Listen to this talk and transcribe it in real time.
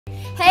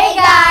Hey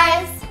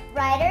guys!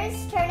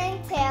 Ryder's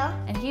turning 2.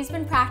 And he's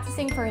been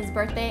practicing for his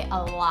birthday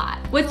a lot.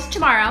 What's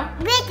tomorrow?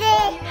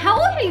 Birthday! How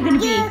old are you gonna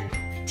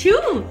be? 2.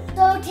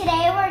 So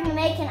today we're gonna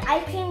make an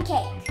ice cream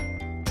cake.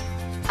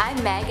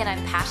 I'm Meg and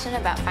I'm passionate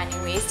about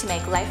finding ways to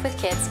make life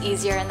with kids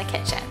easier in the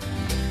kitchen.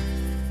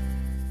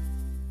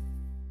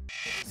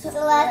 So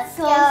let's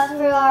go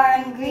through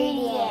our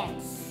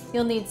ingredients.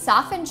 You'll need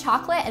softened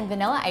chocolate and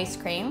vanilla ice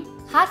cream,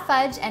 hot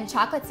fudge and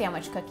chocolate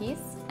sandwich cookies,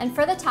 and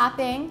for the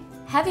topping,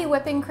 heavy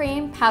whipping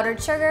cream, powdered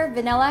sugar,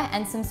 vanilla,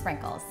 and some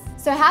sprinkles.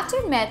 So I have to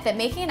admit that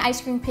making an ice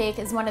cream cake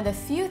is one of the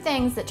few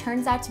things that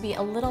turns out to be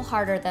a little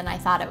harder than I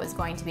thought it was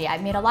going to be.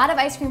 I've made a lot of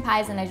ice cream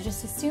pies and I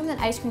just assumed that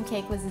ice cream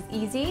cake was as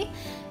easy.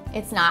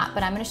 It's not,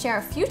 but I'm gonna share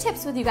a few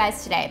tips with you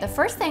guys today. The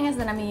first thing is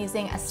that I'm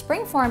using a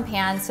springform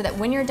pan so that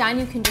when you're done,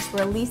 you can just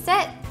release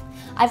it.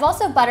 I've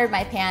also buttered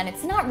my pan.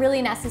 It's not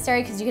really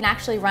necessary because you can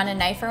actually run a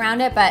knife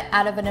around it, but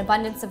out of an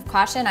abundance of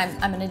caution, I'm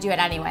gonna do it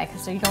anyway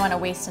because you don't wanna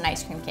waste an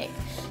ice cream cake.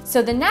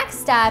 So the next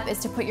step is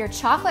to put your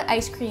chocolate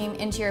ice cream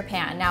into your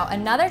pan. Now,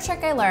 another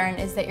trick I learned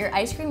is that your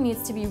ice cream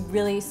needs to be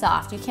really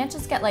soft. You can't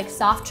just get like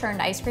soft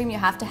churned ice cream, you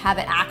have to have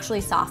it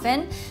actually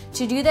soften.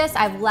 To do this,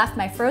 I've left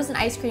my frozen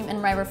ice cream in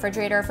my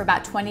refrigerator for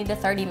about 20 to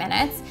 30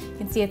 minutes. You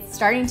can see it's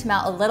starting to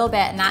melt a little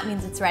bit and that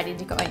means it's ready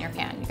to go in your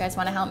pan. You guys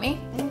wanna help me?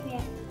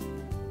 Yeah.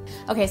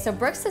 Okay, so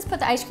Brooks has put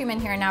the ice cream in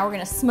here and now we're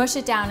gonna smush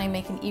it down and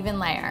make an even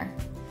layer.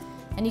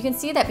 And you can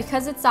see that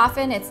because it's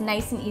softened, it's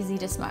nice and easy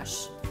to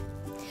smush.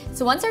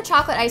 So once our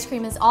chocolate ice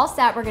cream is all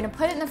set, we're gonna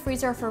put it in the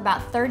freezer for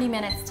about 30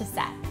 minutes to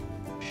set.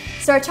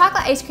 So our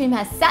chocolate ice cream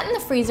has set in the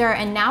freezer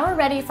and now we're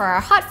ready for our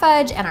hot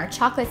fudge and our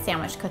chocolate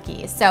sandwich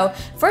cookies. So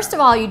first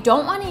of all, you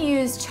don't wanna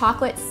use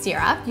chocolate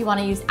syrup, you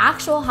wanna use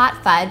actual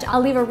hot fudge.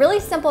 I'll leave a really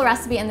simple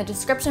recipe in the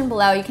description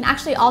below. You can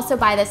actually also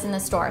buy this in the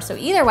store. So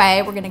either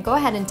way, we're gonna go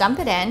ahead and dump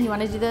it in. You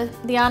wanna do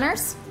the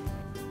honors?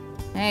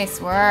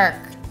 Nice work.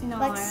 No,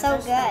 looks so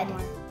good.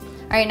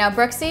 All right, now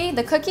Brooksy,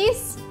 the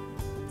cookies,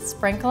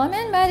 sprinkle them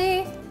in,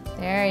 buddy.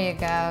 There you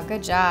go,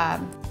 good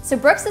job. So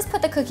Brooks has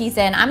put the cookies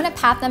in. I'm gonna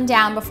pat them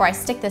down before I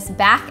stick this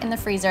back in the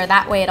freezer.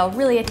 That way it'll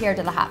really adhere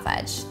to the hot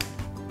fudge.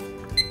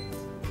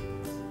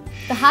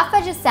 The hot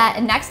fudge is set,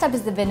 and next up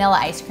is the vanilla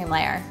ice cream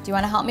layer. Do you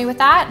wanna help me with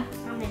that?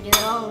 I'm gonna do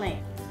it only.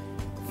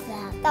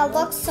 That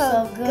looks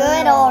so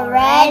good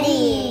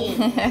already.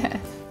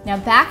 Now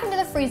back into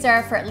the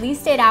freezer for at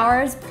least 8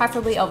 hours,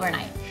 preferably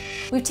overnight.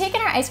 We've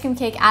taken our ice cream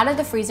cake out of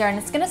the freezer and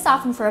it's gonna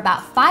soften for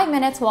about 5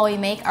 minutes while we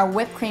make our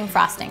whipped cream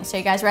frosting. So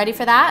you guys ready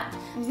for that?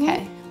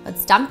 Okay,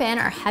 let's dump in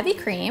our heavy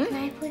cream. Can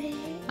I put it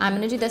in? I'm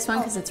gonna do this one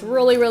because it's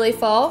really, really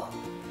full.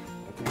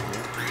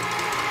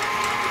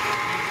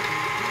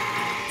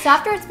 So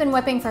after it's been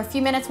whipping for a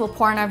few minutes, we'll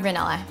pour in our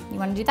vanilla. You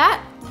wanna do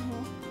that?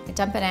 Okay,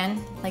 dump it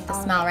in, like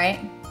the smell, right?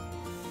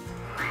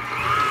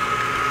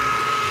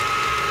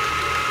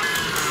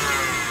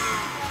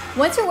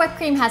 Once your whipped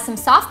cream has some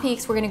soft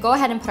peaks, we're gonna go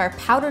ahead and put our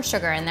powdered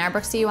sugar in there.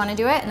 Brooks, do you wanna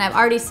do it? And I've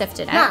already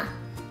sifted it. No.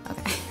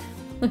 Okay.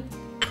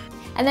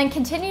 And then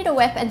continue to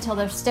whip until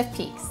there's stiff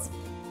peaks.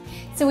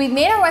 So we've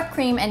made our whipped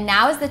cream and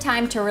now is the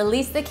time to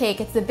release the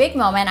cake. It's the big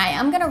moment. I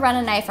am gonna run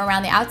a knife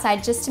around the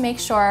outside just to make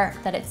sure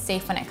that it's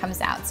safe when it comes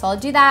out. So I'll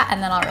do that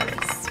and then I'll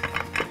release.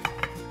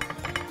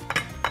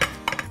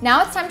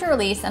 Now it's time to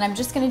release and I'm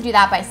just gonna do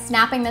that by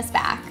snapping this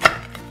back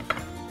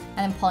and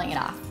then pulling it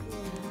off.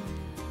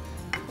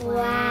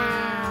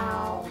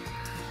 Wow.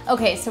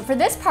 Okay, so for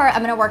this part,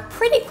 I'm gonna work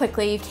pretty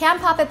quickly. You can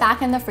pop it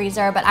back in the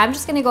freezer, but I'm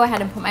just gonna go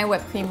ahead and put my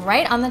whipped cream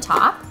right on the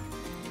top.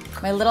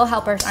 My little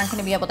helpers aren't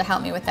gonna be able to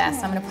help me with this.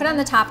 So I'm gonna put it on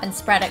the top and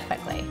spread it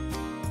quickly.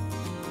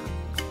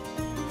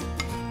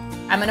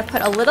 I'm gonna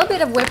put a little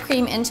bit of whipped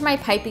cream into my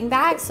piping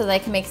bag so that I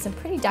can make some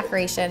pretty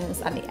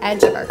decorations on the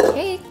edge of our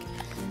cake.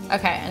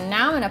 Okay, and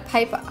now I'm gonna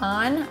pipe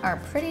on our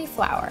pretty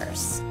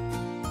flowers.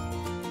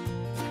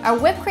 Our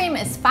whipped cream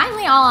is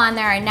finally all on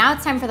there, and now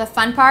it's time for the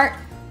fun part,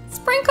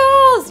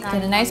 sprinkles!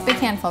 Get a nice big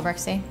handful,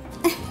 Brooksy.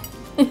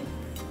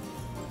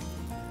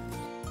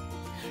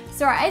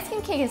 So our ice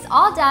cream cake is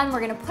all done.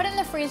 We're gonna put it in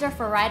the freezer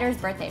for Ryder's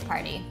birthday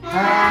party.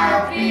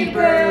 Happy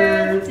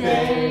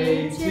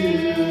birthday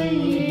to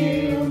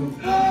you.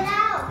 Blow it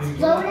out.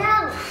 Blow it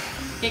out.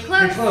 Get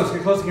close. Get close,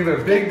 get close and give it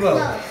a big blow.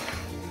 Close.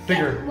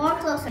 Bigger. Yeah, more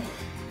closer.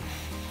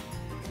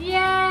 Yay!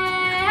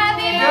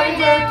 Happy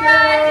Happy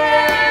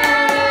birthday!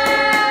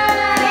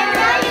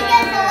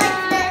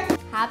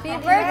 Happy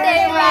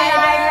birthday,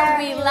 Ryder!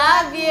 We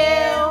love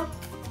you!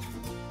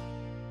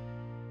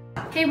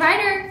 Okay,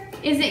 Ryder,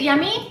 is it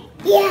yummy?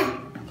 Yeah.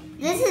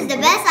 This is the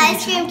best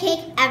ice cream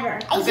cake ever.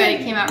 Oh, good, it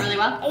came out really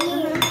well.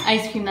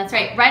 Ice cream, that's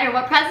right. Ryder,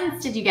 what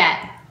presents did you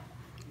get?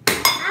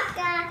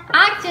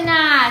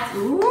 Octonauts!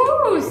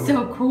 Ooh,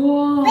 so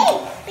cool.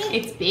 Big.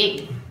 It's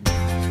big.